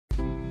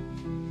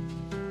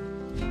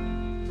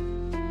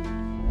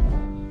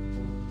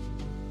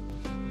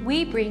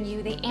we bring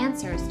you the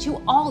answers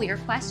to all your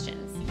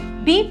questions.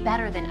 Be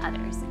better than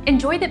others.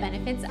 Enjoy the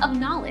benefits of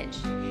knowledge.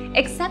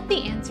 Accept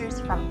the answers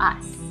from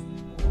us.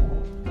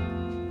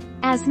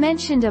 As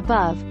mentioned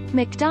above,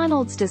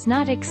 McDonald's does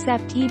not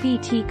accept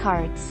EBT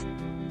cards.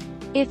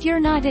 If you're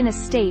not in a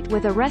state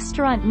with a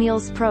restaurant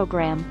meals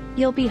program,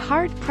 you'll be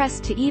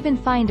hard-pressed to even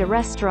find a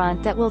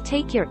restaurant that will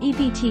take your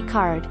EBT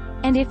card,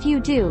 and if you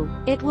do,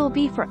 it will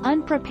be for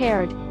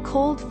unprepared,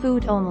 cold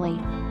food only.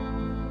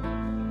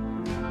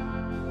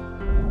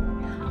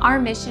 Our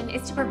mission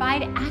is to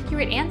provide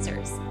accurate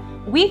answers.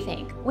 We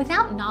think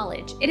without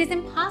knowledge, it is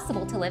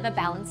impossible to live a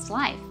balanced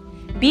life.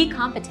 Be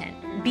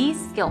competent, be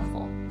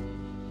skillful.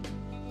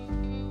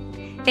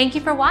 Thank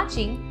you for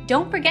watching.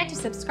 Don't forget to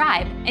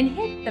subscribe and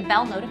hit the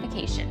bell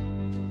notification.